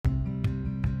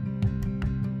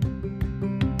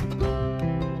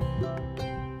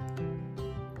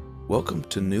Welcome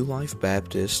to New Life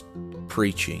Baptist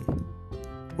Preaching,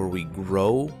 where we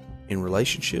grow in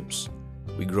relationships,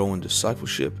 we grow in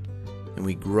discipleship, and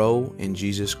we grow in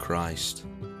Jesus Christ.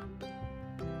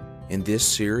 In this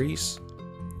series,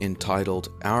 entitled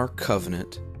Our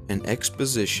Covenant, an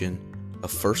exposition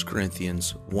of 1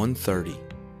 Corinthians 1:30,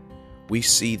 we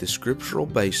see the scriptural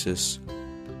basis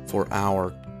for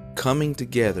our coming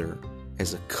together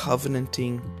as a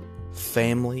covenanting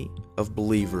family of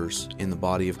believers in the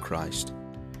body of Christ.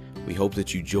 We hope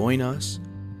that you join us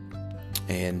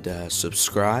and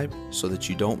subscribe so that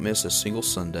you don't miss a single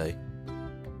Sunday.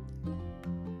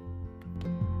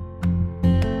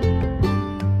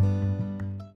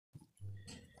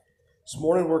 This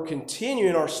morning we're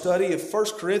continuing our study of 1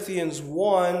 Corinthians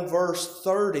 1 verse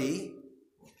 30.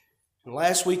 And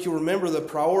last week you remember the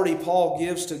priority Paul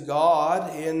gives to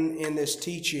God in this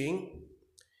teaching.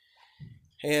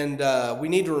 And we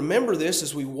need to remember this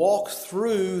as we walk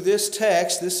through this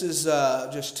text. This is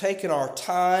just taking our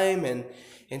time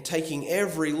and taking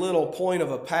every little point of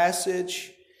a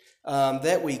passage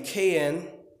that we can.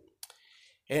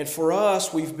 And for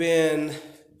us, we've been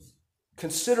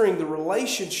considering the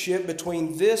relationship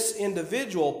between this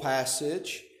individual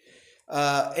passage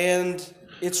and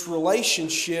its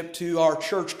relationship to our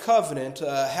church covenant,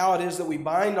 how it is that we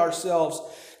bind ourselves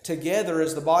together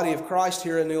as the body of Christ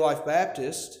here at New Life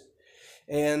Baptist.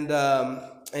 And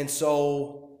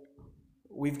so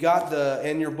we've got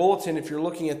in your bulletin, if you're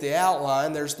looking at the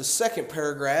outline, there's the second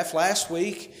paragraph. Last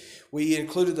week we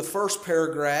included the first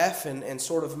paragraph and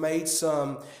sort of made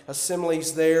some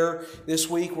assemblies there. This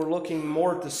week we're looking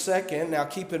more at the second. Now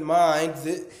keep in mind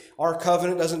that our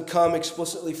covenant doesn't come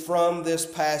explicitly from this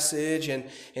passage, and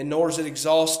nor is it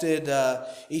exhausted,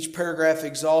 each paragraph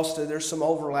exhausted. There's some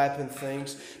overlapping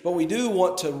things. But we do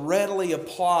want to readily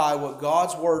apply what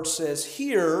God's Word says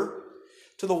here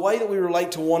to the way that we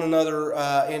relate to one another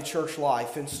in church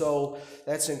life. And so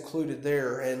that's included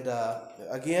there. And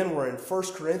again, we're in 1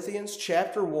 Corinthians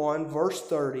chapter 1, verse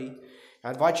 30.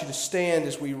 I invite you to stand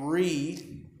as we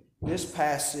read this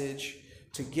passage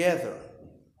together.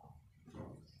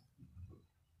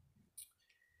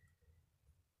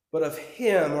 But of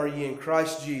him are ye in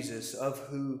Christ Jesus, of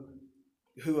who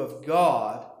of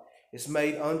God is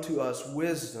made unto us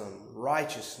wisdom,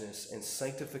 righteousness, and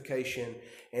sanctification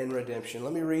and redemption.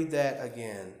 Let me read that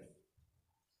again.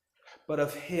 But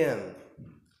of him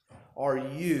are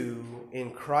you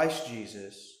in Christ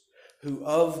Jesus, who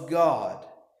of God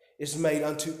is made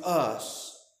unto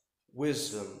us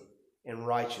wisdom and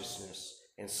righteousness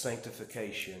and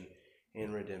sanctification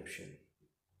and redemption.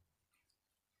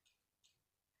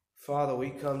 Father, we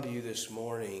come to you this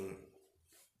morning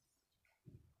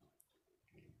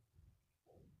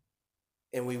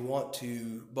and we want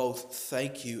to both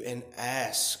thank you and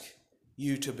ask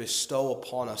you to bestow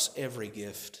upon us every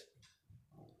gift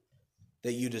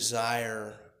that you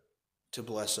desire to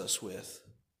bless us with.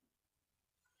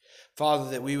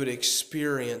 Father, that we would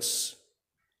experience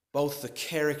both the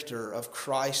character of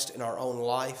Christ in our own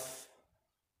life,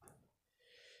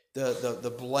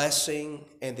 the blessing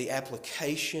and the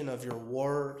application of your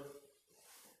word.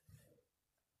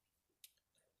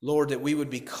 Lord, that we would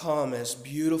become as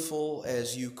beautiful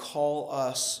as you call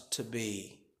us to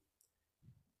be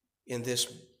in this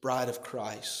bride of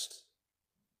Christ.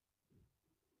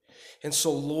 And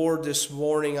so, Lord, this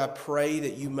morning I pray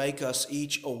that you make us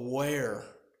each aware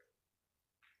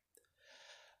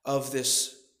of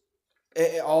this,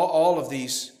 all of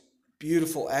these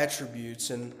beautiful attributes,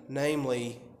 and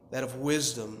namely that of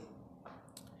wisdom,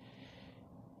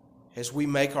 as we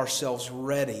make ourselves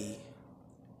ready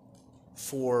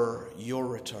for your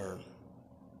return.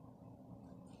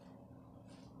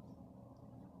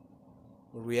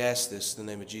 Lord, we ask this in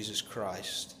the name of Jesus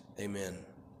Christ. Amen.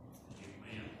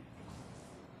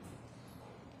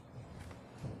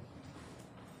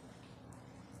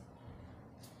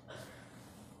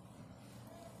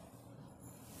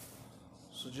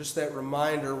 So just that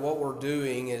reminder, what we're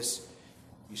doing is,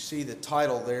 you see the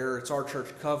title there, it's our church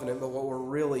covenant, but what we're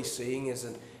really seeing is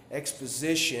an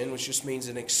exposition, which just means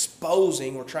an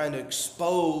exposing. We're trying to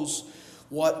expose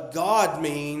what God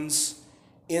means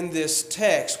in this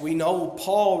text. We know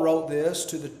Paul wrote this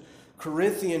to the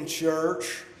Corinthian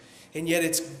church, and yet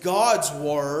it's God's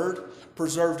word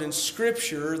preserved in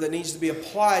Scripture that needs to be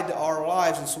applied to our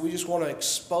lives. And so we just want to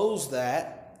expose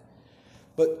that.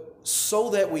 But so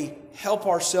that we help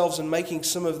ourselves in making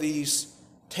some of these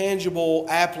tangible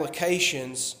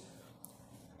applications,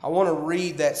 I want to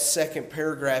read that second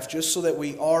paragraph just so that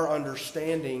we are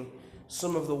understanding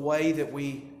some of the way that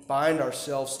we bind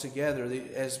ourselves together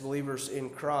as believers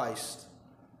in Christ.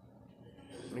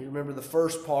 You remember the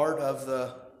first part of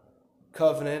the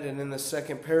covenant, and in the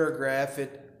second paragraph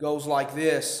it goes like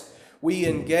this: we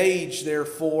engage,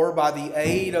 therefore, by the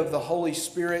aid of the Holy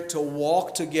Spirit to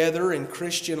walk together in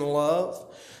Christian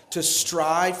love, to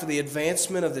strive for the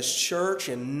advancement of this church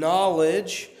in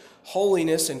knowledge,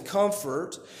 holiness, and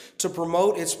comfort, to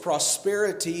promote its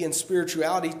prosperity and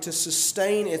spirituality, to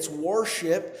sustain its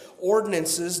worship,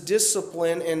 ordinances,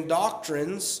 discipline, and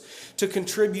doctrines, to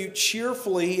contribute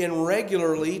cheerfully and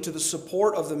regularly to the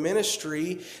support of the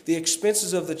ministry, the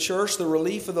expenses of the church, the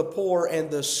relief of the poor,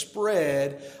 and the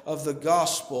spread of the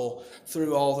gospel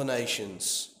through all the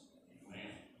nations.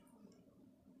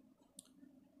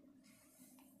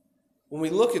 When we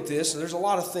look at this, there's a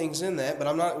lot of things in that, but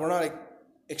we're not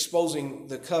exposing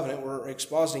the covenant, we're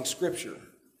expositing Scripture.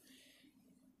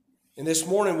 And this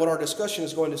morning, what our discussion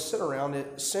is going to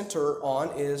center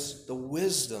on is the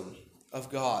wisdom of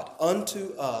God.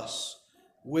 Unto us,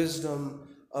 wisdom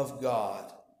of God.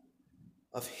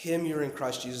 Of Him you're in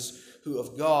Christ Jesus, who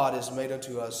of God is made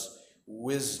unto us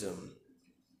wisdom.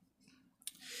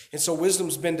 And so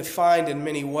wisdom's been defined in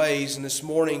many ways, and this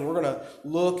morning we're going to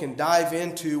look and dive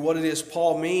into what it is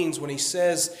Paul means when he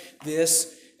says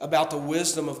this about the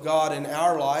wisdom of God in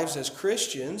our lives as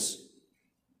Christians.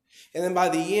 And then by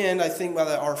the end, I think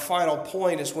our final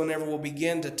point is whenever we'll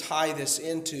begin to tie this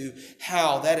into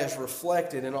how that is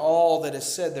reflected in all that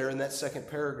is said there in that second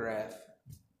paragraph.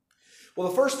 Well,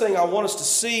 the first thing I want us to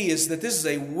see is that this is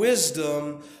a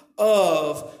wisdom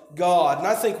of God. And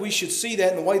I think we should see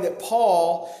that in the way that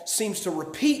Paul seems to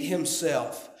repeat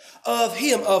himself. Of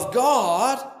Him, of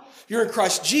God, you're in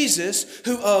Christ Jesus,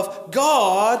 who of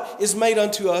God is made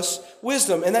unto us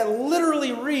wisdom. And that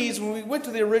literally reads, when we went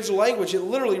to the original language, it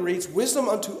literally reads, wisdom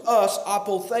unto us,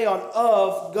 apotheon,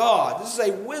 of God. This is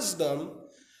a wisdom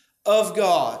of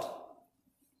God.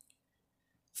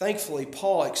 Thankfully,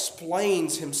 Paul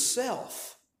explains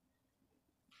himself.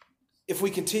 If we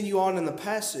continue on in the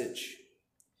passage,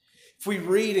 if we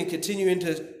read and continue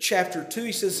into chapter 2,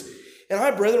 he says, and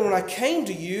I, brethren, when I came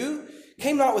to you,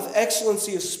 came not with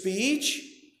excellency of speech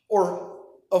or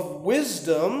of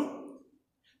wisdom,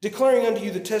 declaring unto you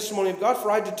the testimony of God,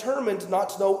 for I determined not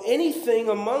to know anything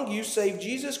among you save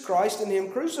Jesus Christ and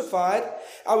Him crucified.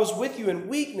 I was with you in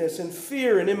weakness and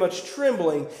fear and in much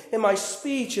trembling, and my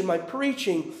speech and my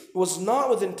preaching was not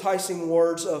with enticing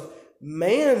words of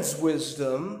man's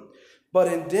wisdom, but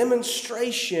in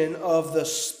demonstration of the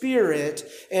Spirit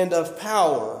and of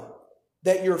power,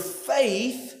 that your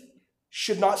faith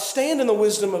should not stand in the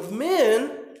wisdom of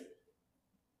men,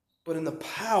 but in the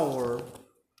power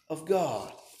of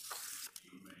God.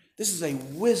 This is a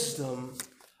wisdom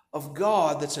of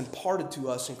God that's imparted to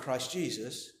us in Christ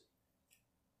Jesus.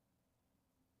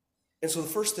 And so the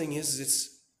first thing is it's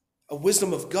a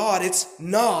wisdom of God. It's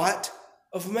not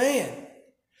of man.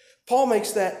 Paul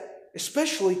makes that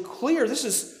especially clear. This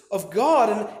is of God.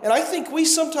 And I think we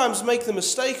sometimes make the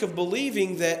mistake of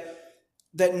believing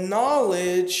that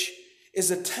knowledge is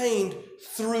attained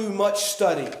through much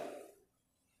study.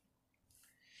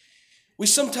 We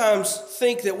sometimes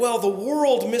think that, the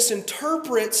world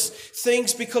misinterprets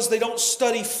things because they don't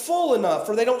study full enough,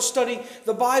 or they don't study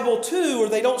the Bible too, or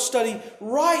they don't study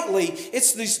rightly.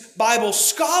 It's these Bible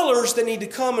scholars that need to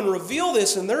come and reveal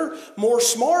this, and they're more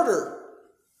smarter.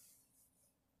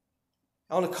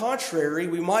 On the contrary,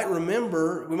 we might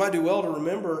do well to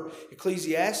remember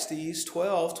Ecclesiastes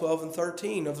 12 and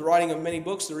 13. Of the writing of many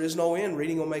books there is no end.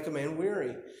 Reading will make a man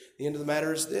weary. The end of the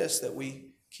matter is this, that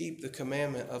we keep the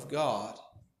commandment of God.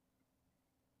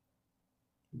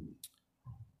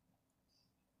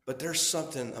 But there's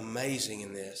something amazing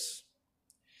in this.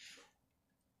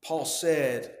 Paul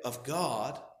said, of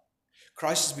God,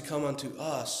 Christ has become unto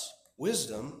us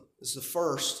wisdom. This is the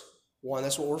first one.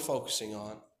 That's what we're focusing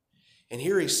on. And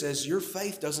here he says, your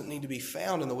faith doesn't need to be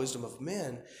found in the wisdom of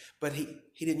men. But he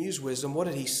didn't use wisdom. What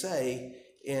did he say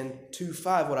in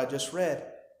 2:5, what I just read?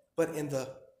 But in the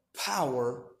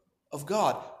power of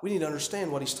God. We need to understand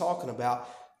what he's talking about.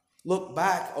 Look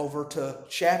back over to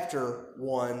chapter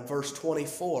 1, verse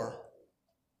 24.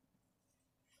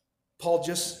 Paul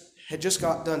had just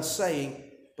got done saying,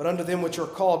 but unto them which are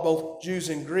called, both Jews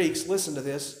and Greeks, listen to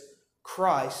this,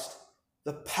 Christ,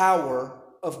 the power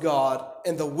of God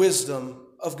and the wisdom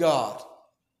of God.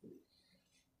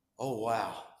 Oh,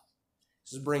 wow.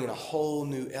 This is bringing a whole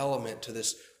new element to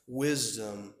this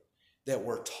wisdom that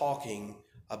we're talking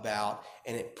about,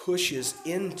 and it pushes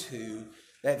into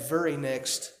that very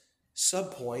next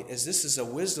subpoint, as this is a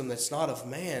wisdom that's not of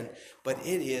man, but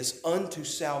it is unto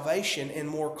salvation. And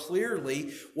more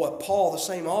clearly, what Paul, the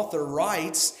same author,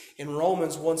 writes in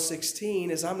Romans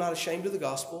 1:16 is, I'm not ashamed of the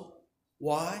gospel.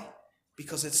 Why?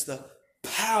 Because it's the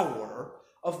power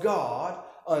of God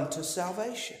unto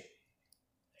salvation.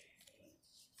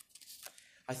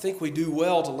 I think we do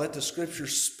well to let the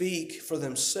Scriptures speak for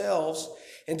themselves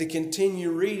and to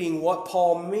continue reading what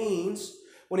Paul means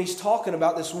when he's talking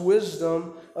about this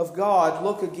wisdom of God.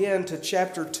 Look again to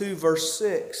chapter 2, verse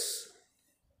 6.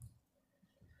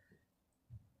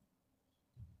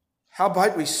 How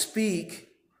might we speak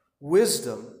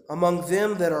wisdom among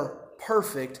them that are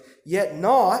perfect, yet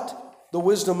not the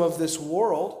wisdom of this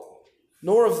world,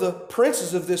 nor of the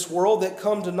princes of this world that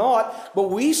come to naught, but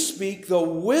we speak the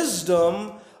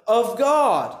wisdom of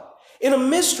God, in a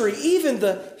mystery, even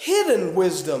the hidden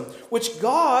wisdom, which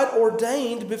God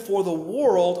ordained before the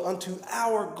world unto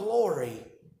our glory,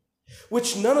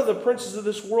 which none of the princes of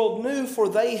this world knew, for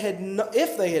they had,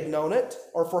 if they had known it,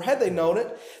 or for had they known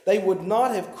it, they would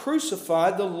not have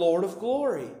crucified the Lord of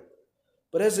glory.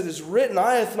 But as it is written,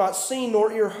 eye hath not seen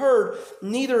nor ear heard,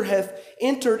 neither hath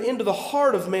entered into the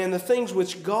heart of man the things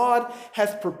which God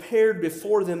hath prepared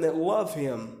before them that love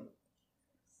him.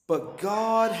 But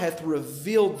God hath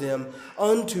revealed them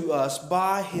unto us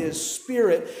by his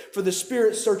Spirit. For the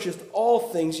Spirit searcheth all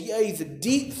things, yea, the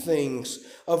deep things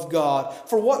of God.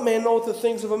 For what man knoweth the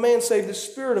things of a man, save the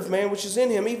Spirit of man which is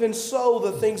in him? Even so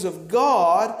the things of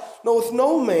God knoweth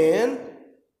no man,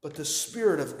 but the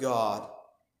Spirit of God.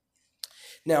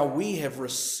 Now we have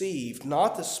received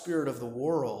not the spirit of the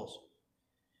world,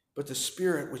 but the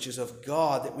Spirit which is of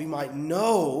God, that we might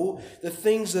know the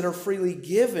things that are freely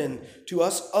given to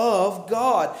us of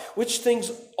God, which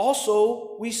things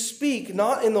also we speak,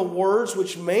 not in the words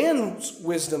which man's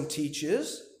wisdom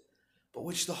teaches, but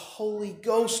which the Holy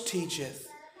Ghost teacheth,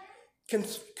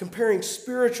 comparing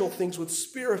spiritual things with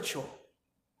spiritual.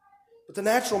 But the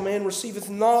natural man receiveth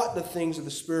not the things of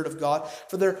the Spirit of God,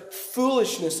 for their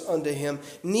foolishness unto him,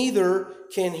 neither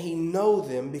can he know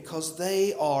them, because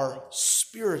they are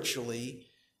spiritually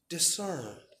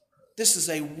discerned. This is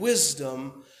a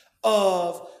wisdom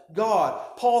of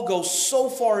God. Paul goes so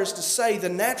far as to say the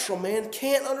natural man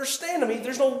can't understand him.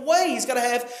 There's no way. He's got to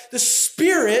have the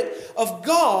Spirit of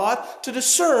God to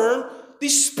discern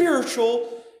these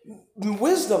spiritual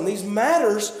wisdom, these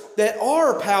matters that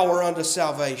are power unto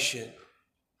salvation.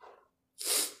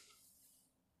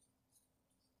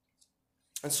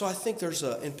 And so I think there's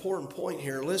an important point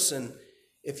here. Listen,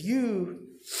 if you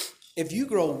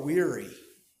grow weary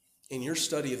in your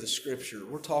study of the Scripture,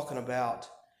 we're talking about,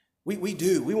 we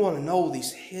want to know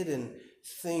these hidden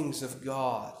things of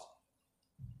God.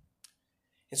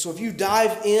 And so if you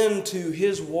dive into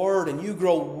His Word and you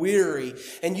grow weary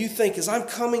and you think, as I'm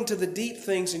coming to the deep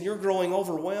things and you're growing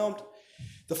overwhelmed,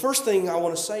 the first thing I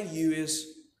want to say to you is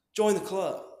join the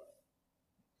club.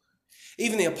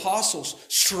 Even the apostles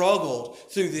struggled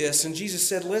through this, and Jesus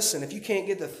said, listen, if you can't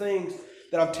get the things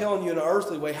that I'm telling you in an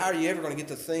earthly way, how are you ever going to get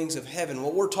the things of heaven?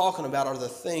 What we're talking about are the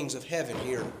things of heaven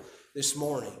here this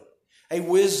morning. A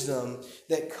wisdom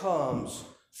that comes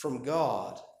from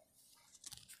God.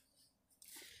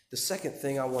 The second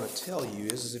thing I want to tell you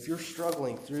is if you're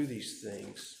struggling through these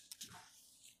things,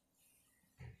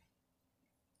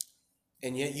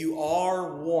 and yet you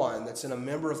are one that's in a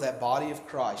member of that body of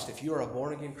Christ, if you are a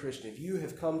born-again Christian, if you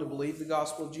have come to believe the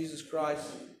gospel of Jesus Christ,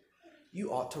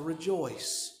 you ought to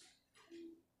rejoice.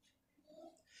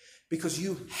 Because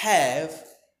you have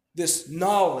this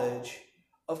knowledge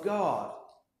of God.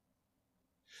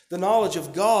 The knowledge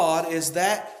of God is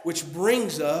that which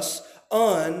brings us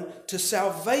unto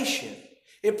salvation.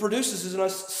 It produces in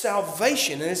us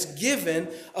salvation, and it's given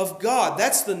of God.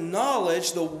 That's the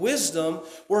knowledge, the wisdom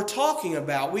we're talking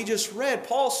about. We just read,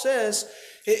 Paul says,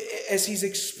 as he's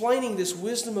explaining this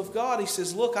wisdom of God, he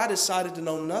says, look, I decided to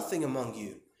know nothing among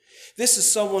you. This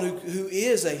is someone who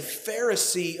is a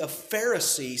Pharisee of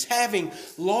Pharisees, having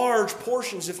large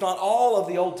portions, if not all, of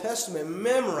the Old Testament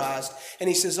memorized. And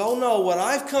he says, oh no, what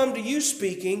I've come to you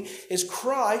speaking is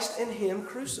Christ and Him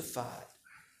crucified.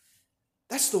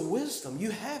 That's the wisdom.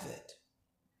 You have it.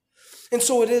 And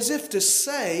so it is as if to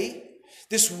say,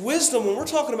 this wisdom, when we're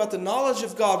talking about the knowledge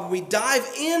of God, when we dive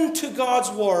into God's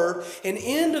Word and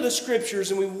into the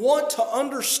Scriptures and we want to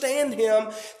understand Him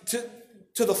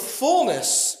to the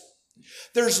fullness,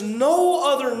 there's no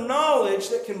other knowledge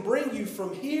that can bring you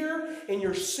from here in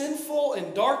your sinful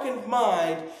and darkened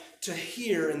mind to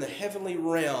here in the heavenly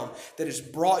realm that has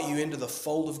brought you into the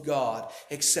fold of God,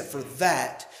 except for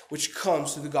that which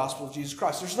comes through the gospel of Jesus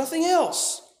Christ. There's nothing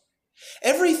else.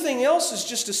 Everything else is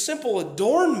just a simple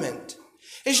adornment.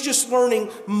 It's just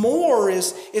learning more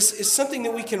is something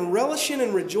that we can relish in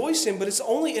and rejoice in, but it's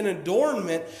only an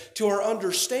adornment to our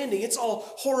understanding. It's all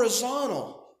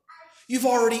horizontal. You've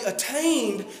already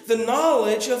attained the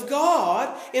knowledge of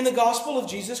God in the gospel of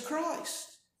Jesus Christ.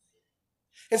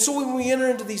 And so when we enter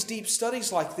into these deep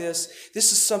studies like this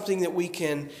is something that we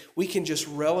can just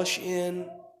relish in,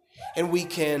 and we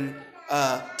can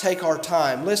take our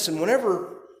time. Listen,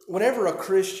 whenever a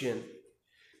Christian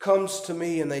comes to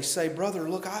me and they say, "Brother,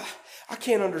 look, I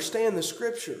can't understand the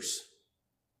Scriptures."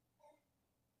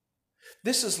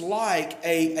 This is like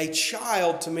a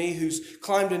child to me who's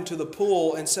climbed into the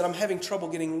pool and said, "I'm having trouble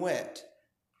getting wet."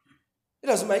 It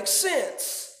doesn't make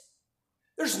sense.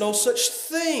 There's no such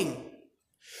thing.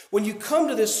 When you come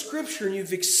to this Scripture and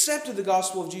you've accepted the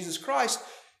gospel of Jesus Christ,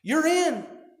 you're in.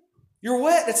 You're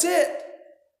wet. That's it.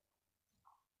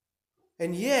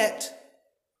 And yet,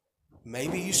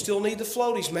 maybe you still need the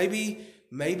floaties.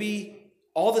 Maybe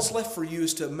all that's left for you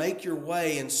is to make your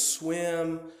way and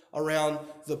swim around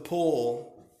the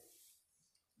pool.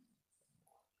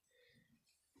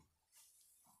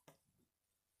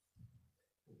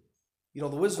 You know,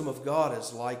 the wisdom of God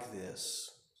is like this.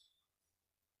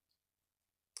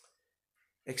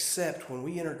 Except when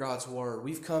we enter God's Word,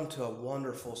 we've come to a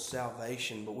wonderful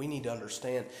salvation, but we need to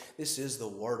understand this is the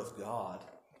Word of God.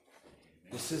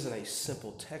 This isn't a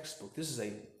simple textbook. This is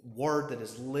a Word that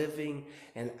is living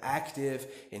and active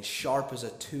and sharp as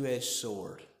a two-edged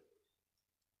sword.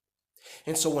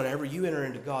 And so whenever you enter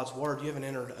into God's Word, you haven't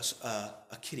entered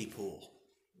a kiddie pool.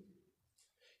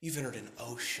 You've entered an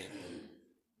ocean.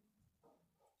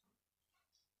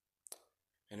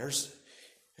 And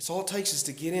it's all it takes is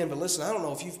to get in. But listen, I don't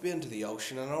know if you've been to the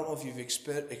ocean. I don't know if you've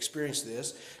experienced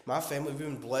this. My family, we've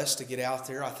been blessed to get out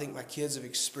there. I think my kids have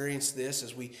experienced this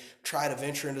as we try to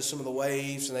venture into some of the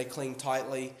waves and they cling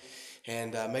tightly.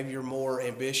 And maybe you're more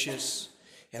ambitious.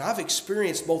 And I've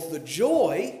experienced both the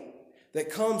joy that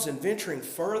comes in venturing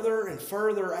further and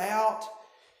further out,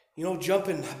 you know,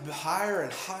 jumping higher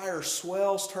and higher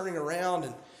swells, turning around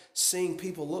and seeing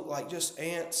people look like just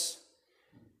ants.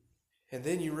 And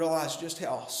then you realize just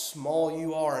how small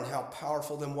you are and how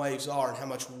powerful them waves are and how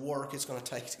much work it's going to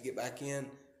take to get back in.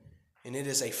 And it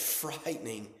is a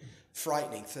frightening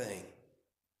thing.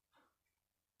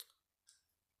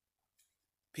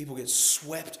 People get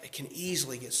swept, it can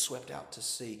easily get swept out to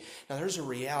sea. Now there's a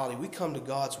reality. We come to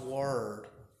God's Word,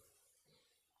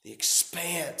 the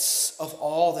expanse of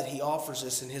all that He offers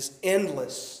us in His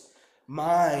endless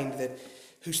mind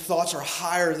whose thoughts are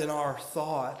higher than our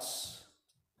thoughts.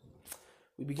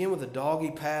 We begin with a doggy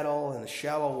paddle in the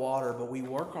shallow water, but we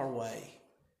work our way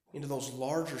into those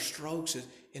larger strokes,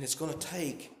 and it's going to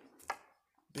take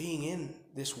being in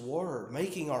this Word,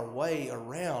 making our way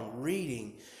around,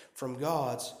 reading from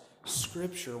God's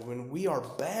Scripture, when we are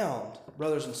bound,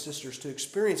 brothers and sisters, to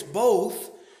experience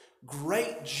both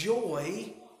great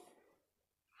joy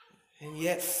and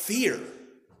yet fear,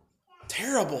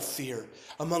 terrible fear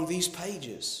among these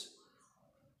pages.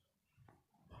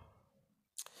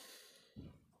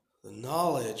 The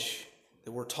knowledge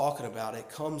that we're talking about, it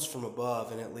comes from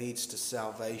above and it leads to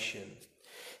salvation.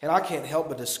 And I can't help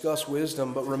but discuss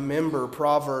wisdom, but remember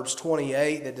Proverbs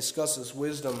 28 that discusses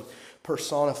wisdom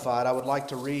personified. I would like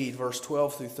to read verse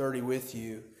 12 through 30 with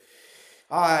you.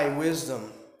 I,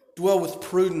 wisdom, dwell with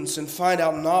prudence and find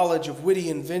out knowledge of witty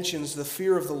inventions. The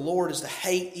fear of the Lord is to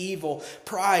hate evil,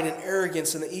 pride and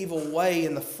arrogance and the evil way,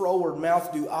 and the froward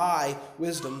mouth do I,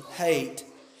 wisdom, hate.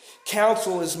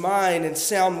 Counsel is mine and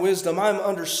sound wisdom. I am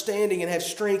understanding and have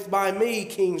strength. By me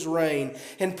kings reign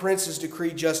and princes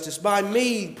decree justice. By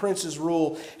me princes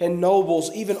rule and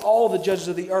nobles, even all the judges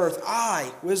of the earth.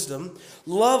 I, wisdom,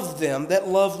 love them that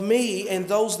love me, and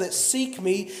those that seek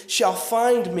me shall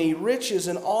find me. Riches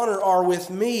and honor are with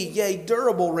me, yea,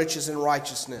 durable riches and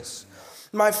righteousness.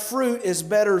 My fruit is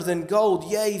better than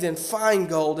gold, yea, than fine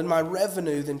gold, and my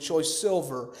revenue than choice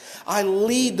silver. I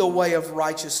lead the way of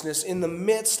righteousness in the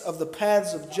midst of the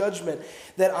paths of judgment,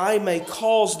 that I may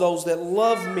cause those that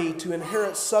love me to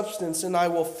inherit substance, and I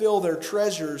will fill their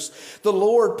treasures. The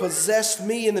Lord possessed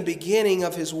me in the beginning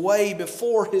of His way,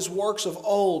 before His works of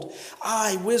old.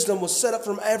 I, wisdom, was set up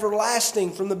from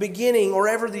everlasting, from the beginning, or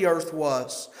ever the earth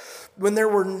was. When there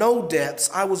were no depths,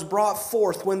 I was brought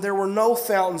forth. When there were no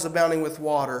fountains abounding with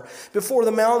water, before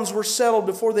the mountains were settled,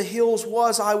 before the hills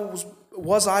was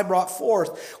I brought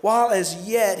forth. While as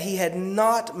yet He had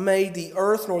not made the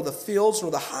earth, nor the fields,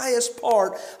 nor the highest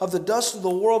part of the dust of the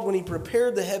world, when He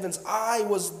prepared the heavens, I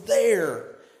was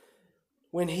there.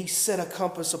 When He set a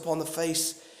compass upon the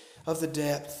face of the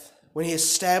depth, when He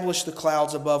established the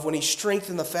clouds above, when He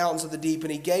strengthened the fountains of the deep,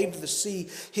 and He gave to the sea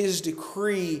His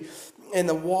decree, and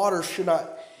the water should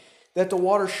not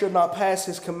pass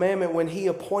His commandment, when He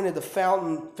appointed the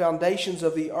foundations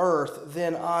of the earth,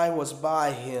 then I was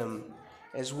by Him,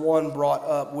 as one brought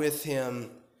up with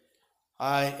Him.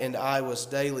 I was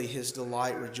daily his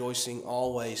delight, rejoicing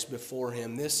always before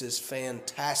him. This is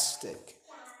fantastic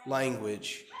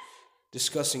language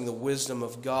discussing the wisdom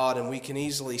of God, and we can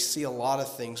easily see a lot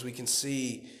of things. We can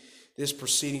see this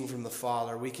proceeding from the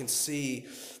Father. We can see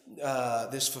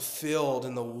this fulfilled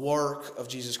in the work of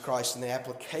Jesus Christ and the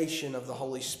application of the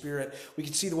Holy Spirit. We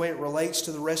can see the way it relates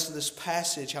to the rest of this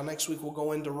passage, how next week we'll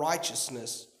go into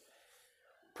righteousness.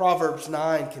 Proverbs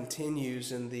 9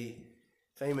 continues in the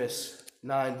famous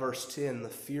 9 verse 10, the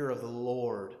fear of the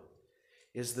Lord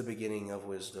is the beginning of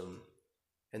wisdom,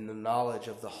 and the knowledge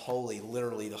of the Holy,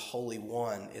 literally the Holy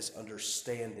One, is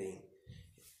understanding.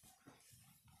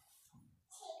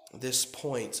 This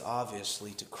points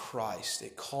obviously to Christ.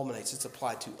 It culminates, it's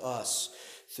applied to us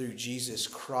through Jesus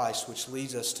Christ, which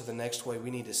leads us to the next way we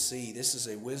need to see. This is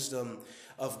a wisdom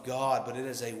of God, but it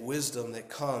is a wisdom that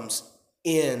comes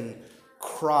in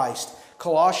Christ.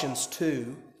 Colossians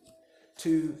 2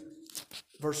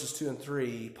 verses 2 and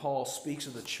 3, Paul speaks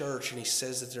of the church and he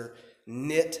says that they're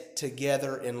knit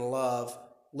together in love.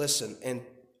 Listen, and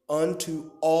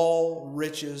unto all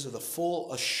riches of the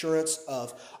full assurance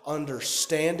of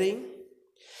understanding,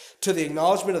 to the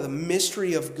acknowledgement of the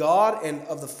mystery of God and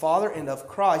of the Father and of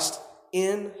Christ,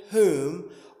 in whom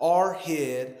are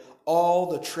hid all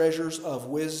the treasures of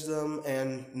wisdom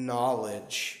and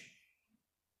knowledge.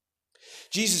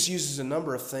 Jesus uses a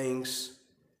number of things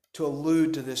to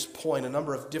allude to this point, a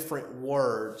number of different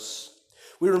words.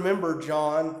 We remember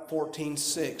John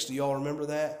 14:6. Do you all remember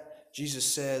that? Jesus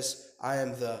says, I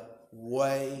am the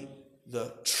way,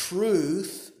 the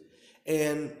truth,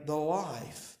 and the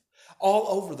life.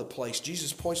 All over the place,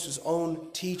 Jesus points to his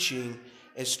own teaching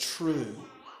as true.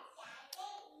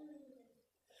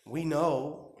 We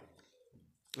know,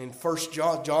 in 1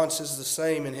 John says the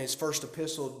same in his first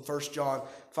epistle, 1 John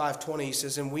 5:20, he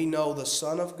says, and we know the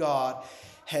Son of God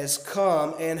has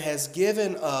come and has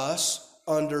given us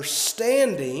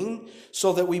understanding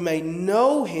so that we may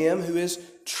know him who is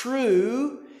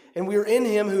true, and we are in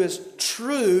him who is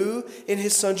true in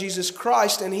his Son Jesus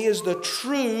Christ, and he is the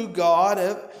true God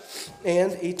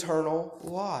and eternal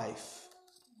life.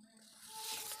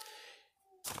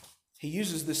 He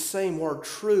uses this same word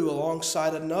true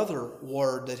alongside another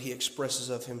word that he expresses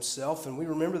of himself, and we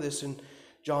remember this in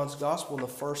John's Gospel in the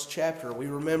first chapter. We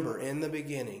remember, in the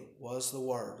beginning was the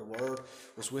Word. The Word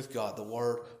was with God. The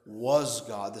Word was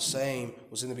God. The same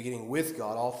was in the beginning with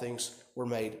God. All things were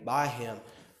made by him.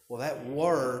 Well, that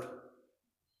Word,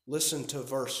 listen to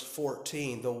verse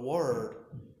 14. The Word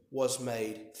was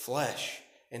made flesh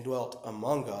and dwelt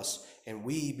among us, and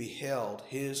we beheld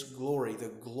his glory, the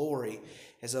glory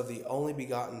as of the only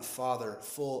begotten Father,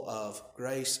 full of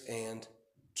grace and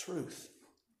truth.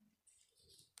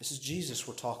 This is Jesus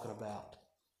we're talking about.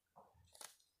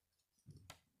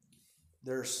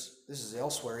 This is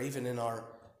elsewhere, even in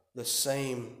the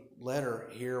same letter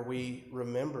here, we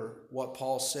remember what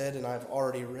Paul said, and I've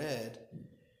already read,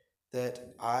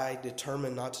 that I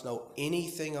determined not to know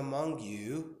anything among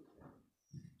you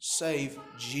save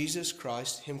Jesus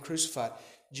Christ, him crucified.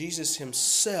 Jesus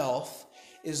himself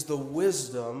is the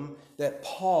wisdom that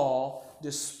Paul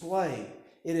displayed.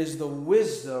 It is the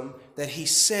wisdom that he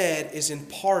said is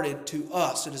imparted to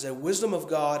us. It is a wisdom of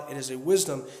God. It is a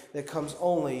wisdom that comes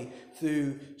only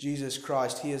through Jesus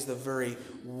Christ. He is the very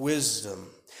wisdom.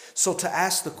 So to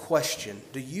ask the question,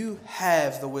 do you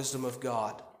have the wisdom of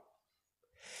God?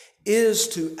 Is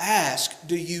to ask,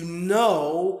 do you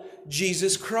know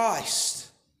Jesus Christ?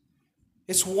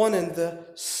 It's one and the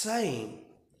same.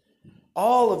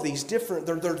 All of these different,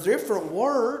 they're different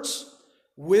words.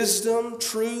 Wisdom,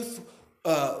 truth,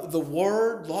 the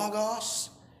word, logos.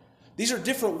 These are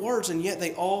different words, and yet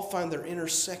they all find their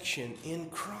intersection in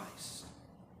Christ.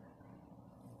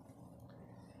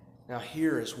 Now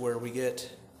here is where we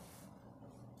get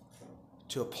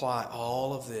to apply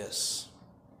all of this.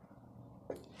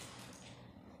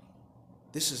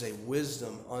 This is a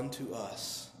wisdom unto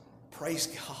us. Praise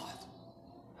God.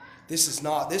 This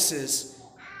is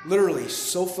literally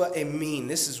sofa emin.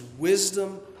 This is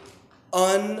wisdom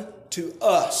unto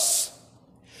us.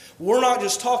 We're not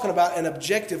just talking about an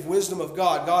objective wisdom of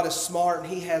God. God is smart and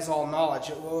he has all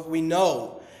knowledge. We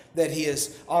know that he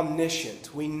is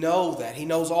omniscient. We know that. He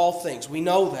knows all things. We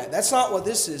know that. That's not what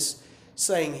this is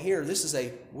saying here. This is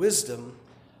a wisdom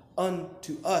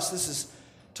unto us. This is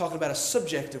talking about a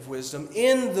subjective wisdom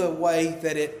in the way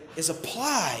that it is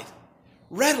applied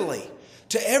readily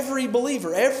to every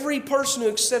believer. Every person who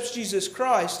accepts Jesus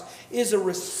Christ is a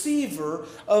receiver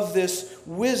of this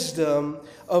wisdom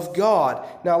of God.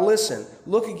 Now listen,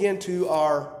 look again to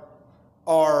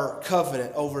our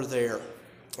covenant over there.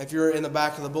 If you're in the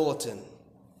back of the bulletin,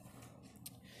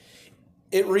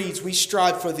 It reads, we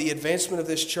strive for the advancement of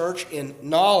this church in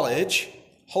knowledge,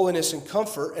 holiness, and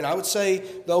comfort. And I would say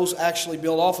those actually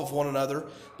build off of one another.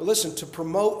 But listen, to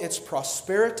promote its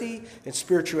prosperity and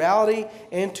spirituality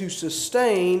and to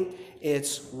sustain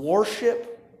its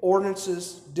worship,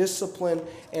 ordinances, discipline,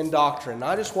 and doctrine. Now,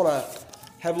 I just want to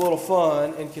have a little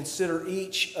fun and consider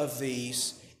each of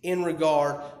these in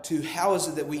regard to how is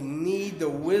it that we need the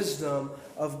wisdom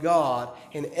of God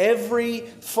in every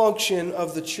function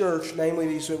of the church, namely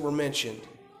these that were mentioned.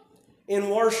 In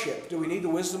worship, do we need the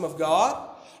wisdom of God?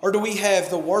 Or do we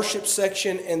have the worship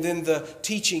section and then the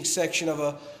teaching section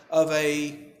of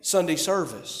a Sunday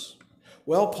service?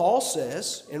 Well, Paul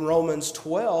says in Romans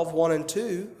 12, 1 and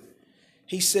 2,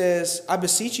 he says, I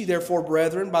beseech you therefore,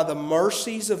 brethren, by the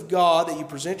mercies of God, that you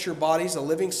present your bodies a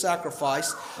living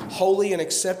sacrifice, holy and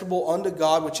acceptable unto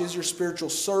God, which is your spiritual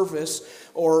service,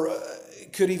 or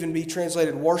it could even be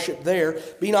translated worship there.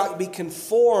 Be not be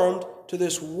conformed to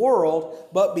this world,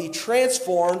 but be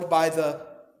transformed by the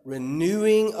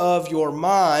renewing of your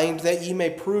mind, that ye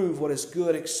may prove what is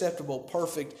good, acceptable,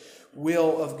 perfect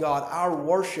will of God. Our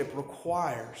worship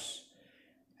requires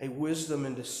a wisdom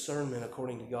and discernment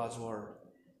according to God's word.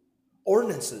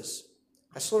 Ordinances.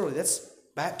 That's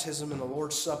baptism and the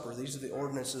Lord's Supper. These are the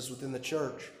ordinances within the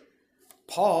church.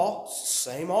 Paul,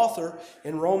 same author,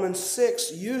 in Romans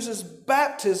 6, uses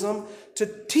baptism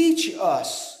to teach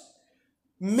us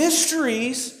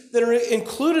mysteries that are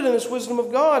included in this wisdom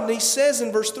of God. And he says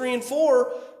in verse 3 and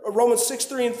 4, Romans 6,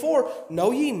 3 and 4,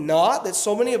 know ye not that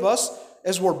so many of us,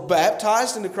 as were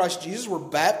baptized into Christ Jesus, were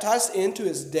baptized into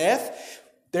his death?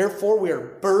 Therefore we are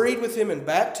buried with him in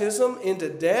baptism into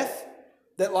death,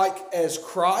 that like as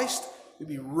Christ we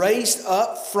be raised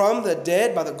up from the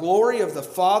dead by the glory of the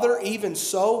Father, even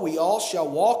so we all shall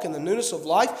walk in the newness of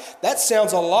life. That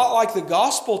sounds a lot like the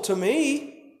gospel to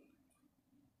me.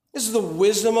 This is the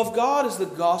wisdom of God, is the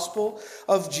gospel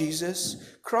of Jesus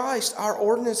Christ. Our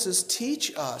ordinances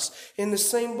teach us. In the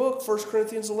same book, 1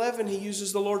 Corinthians 11, he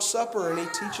uses the Lord's Supper and he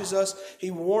teaches us, he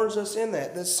warns us in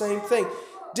that. The same thing.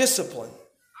 Discipline.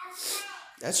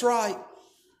 That's right.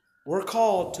 We're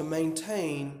called to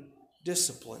maintain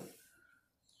discipline.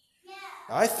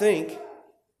 Now, I think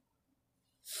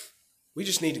we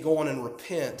just need to go on and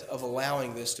repent of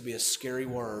allowing this to be a scary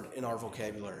word in our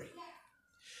vocabulary.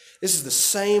 This is the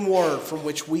same word from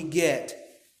which we get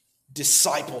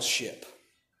discipleship.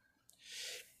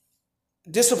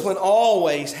 Discipline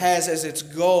always has as its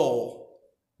goal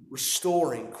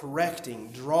restoring,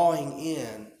 correcting, drawing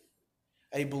in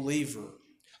a believer.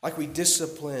 Like we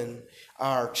discipline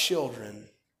our children.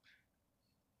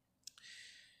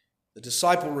 The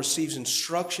disciple receives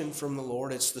instruction from the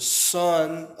Lord. It's the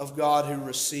Son of God who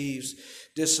receives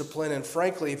discipline. And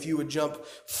frankly, if you would jump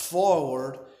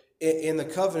forward in the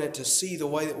covenant to see the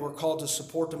way that we're called to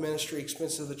support the ministry,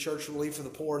 expenses of the church, relief for the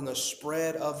poor, and the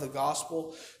spread of the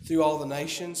gospel through all the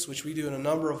nations, which we do in a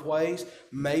number of ways,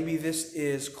 maybe this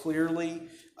is clearly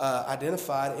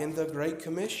identified in the Great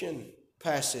Commission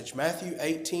passage. Matthew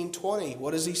 18:20.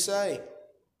 What does he say?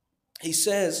 He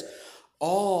says,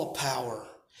 all power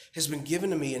has been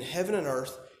given to me in heaven and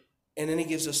earth. And then he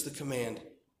gives us the command,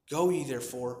 go ye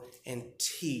therefore and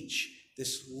teach.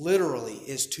 This literally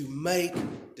is to make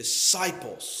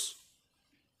disciples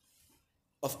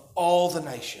of all the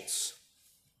nations,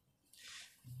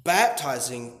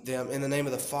 baptizing them in the name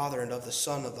of the Father and of the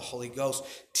Son and of the Holy Ghost,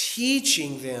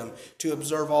 teaching them to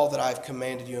observe all that I have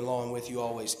commanded you, and lo, I'm with you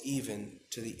always, even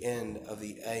to the end of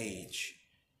the age.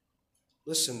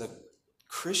 Listen, the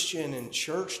Christian and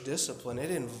church discipline,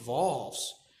 it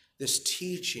involves this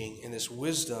teaching and this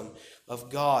wisdom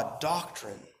of God,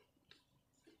 doctrine.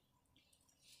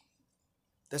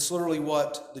 That's literally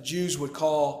what the Jews would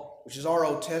call, which is our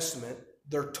Old Testament,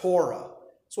 their Torah.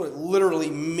 That's what it literally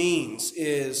means,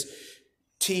 is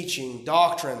teaching,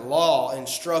 doctrine, law,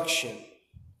 instruction.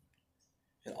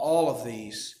 And all of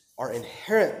these are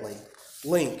inherently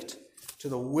linked to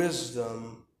the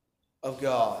wisdom of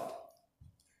God.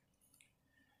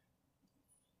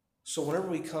 So whenever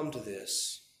we come to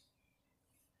this,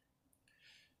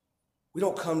 we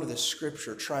don't come to this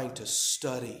scripture trying to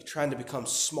study, trying to become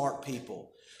smart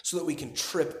people so that we can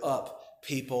trip up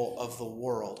people of the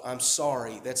world. I'm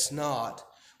sorry, that's not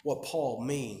what Paul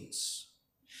means.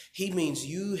 He means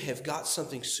you have got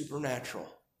something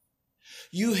supernatural.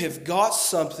 You have got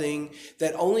something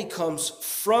that only comes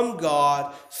from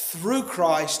God through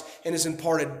Christ and is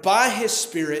imparted by His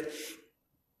Spirit,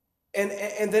 and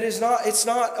that is not, it's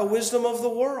not a wisdom of the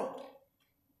world.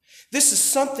 This is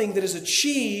something that is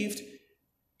achieved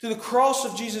through the cross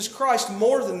of Jesus Christ.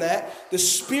 More than that, the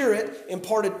Spirit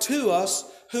imparted to us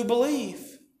who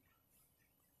believe.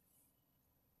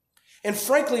 And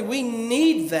frankly, we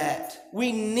need that.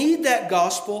 We need that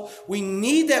gospel. We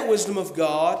need that wisdom of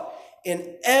God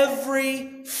in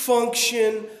every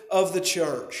function of the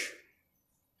church.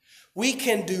 We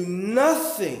can do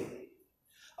nothing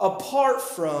apart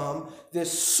from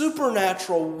this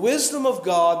supernatural wisdom of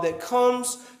God that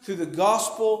comes through the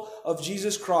gospel of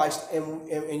Jesus Christ.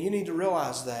 And you need to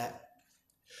realize that.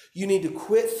 You need to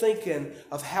quit thinking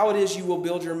of how it is you will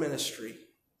build your ministry,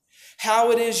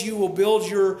 how it is you will build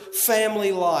your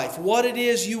family life, what it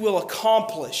is you will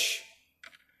accomplish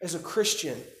as a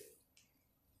Christian.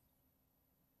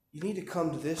 You need to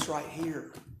come to this right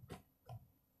here.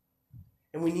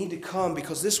 And we need to come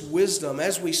because this wisdom,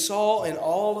 as we saw in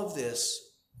all of this,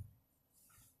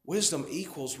 wisdom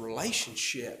equals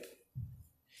relationship.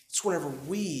 It's whenever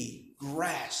we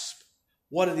grasp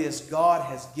what it is God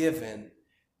has given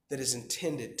that is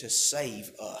intended to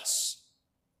save us.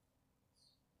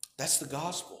 That's the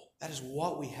gospel. That is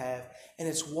what we have, and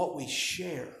it's what we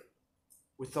share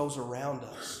with those around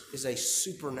us. It is a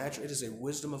supernatural, it is a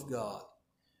wisdom of God.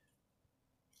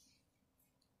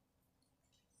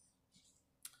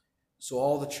 So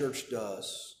all the church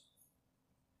does,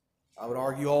 I would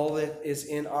argue all that is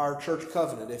in our church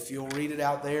covenant, if you'll read it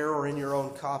out there or in your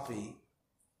own copy,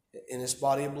 in this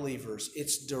body of believers,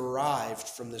 it's derived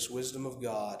from this wisdom of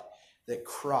God that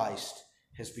Christ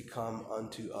has become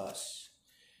unto us.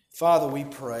 Father, we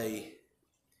pray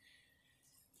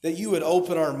that you would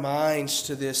open our minds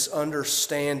to this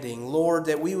understanding. Lord,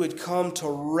 that we would come to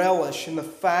relish in the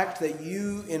fact that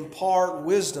you impart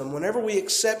wisdom. Whenever we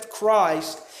accept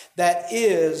Christ, that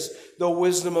is the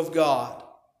wisdom of God.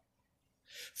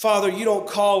 Father, you don't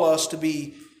call us to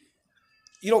be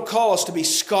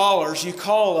scholars, you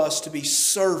call us to be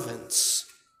servants.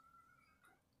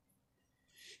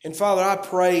 And Father, I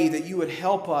pray that you would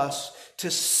help us to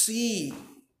see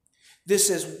this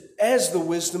as the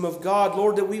wisdom of God.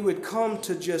 Lord, that we would come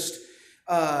to just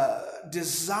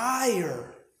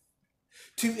desire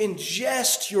to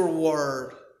ingest your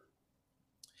word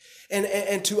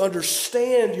and to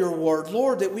understand your word.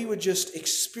 Lord, that we would just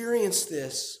experience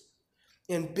this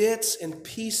in bits and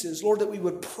pieces. Lord, that we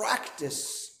would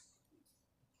practice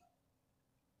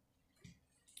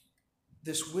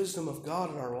this wisdom of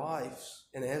God in our lives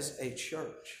and as a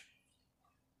church.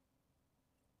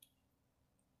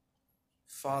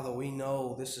 Father, we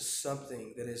know this is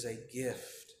something that is a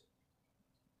gift.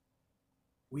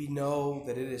 We know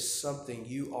that it is something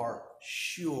you are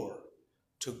sure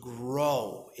to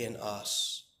grow in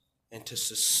us and to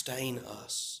sustain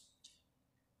us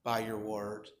by your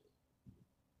word.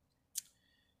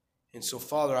 And so,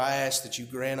 Father, I ask that you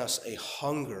grant us a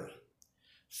hunger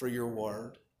for your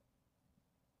word.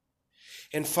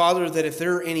 And Father, that if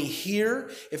there are any here,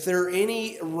 if there are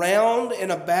any round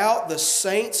and about the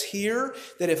saints here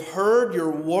that have heard your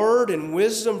word and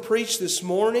wisdom preached this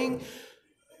morning,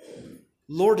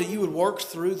 Lord, that you would work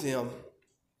through them.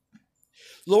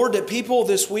 Lord, that people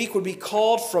this week would be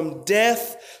called from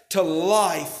death to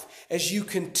life as you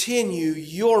continue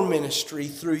your ministry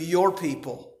through your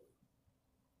people.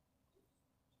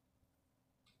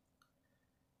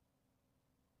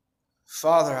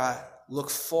 Father, I look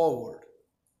forward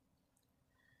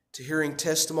to hearing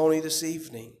testimony this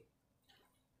evening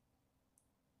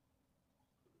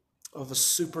of a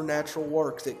supernatural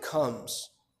work that comes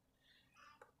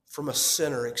from a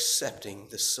sinner accepting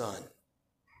the Son.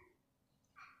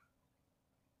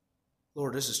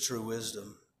 Lord, this is true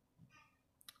wisdom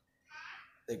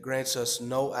that grants us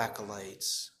no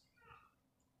accolades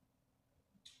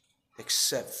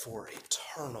except for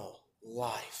eternal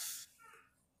life.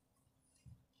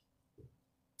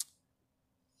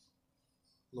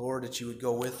 Lord, that you would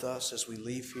go with us as we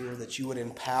leave here, that you would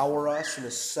empower us in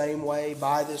the same way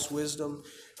by this wisdom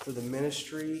for the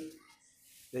ministry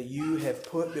that you have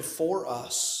put before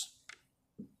us.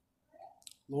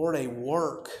 Lord, a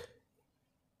work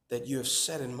that you have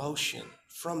set in motion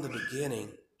from the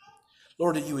beginning.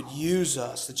 Lord, that you would use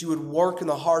us, that you would work in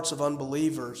the hearts of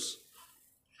unbelievers,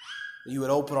 that you would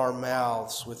open our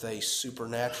mouths with a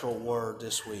supernatural word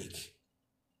this week.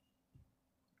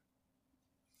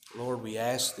 Lord, we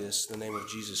ask this in the name of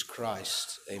Jesus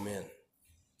Christ. Amen.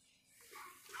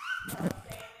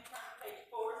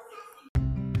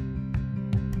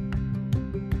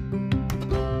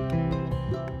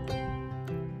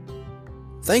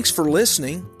 Thanks for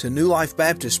listening to New Life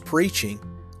Baptist preaching.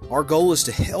 Our goal is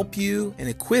to help you and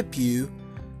equip you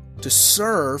to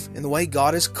serve in the way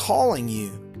God is calling you.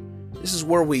 This is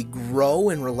where we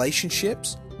grow in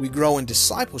relationships, we grow in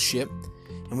discipleship,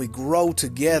 and we grow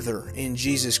together in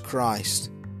Jesus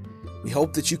Christ. We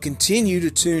hope that you continue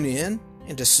to tune in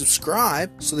and to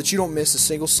subscribe so that you don't miss a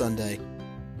single Sunday.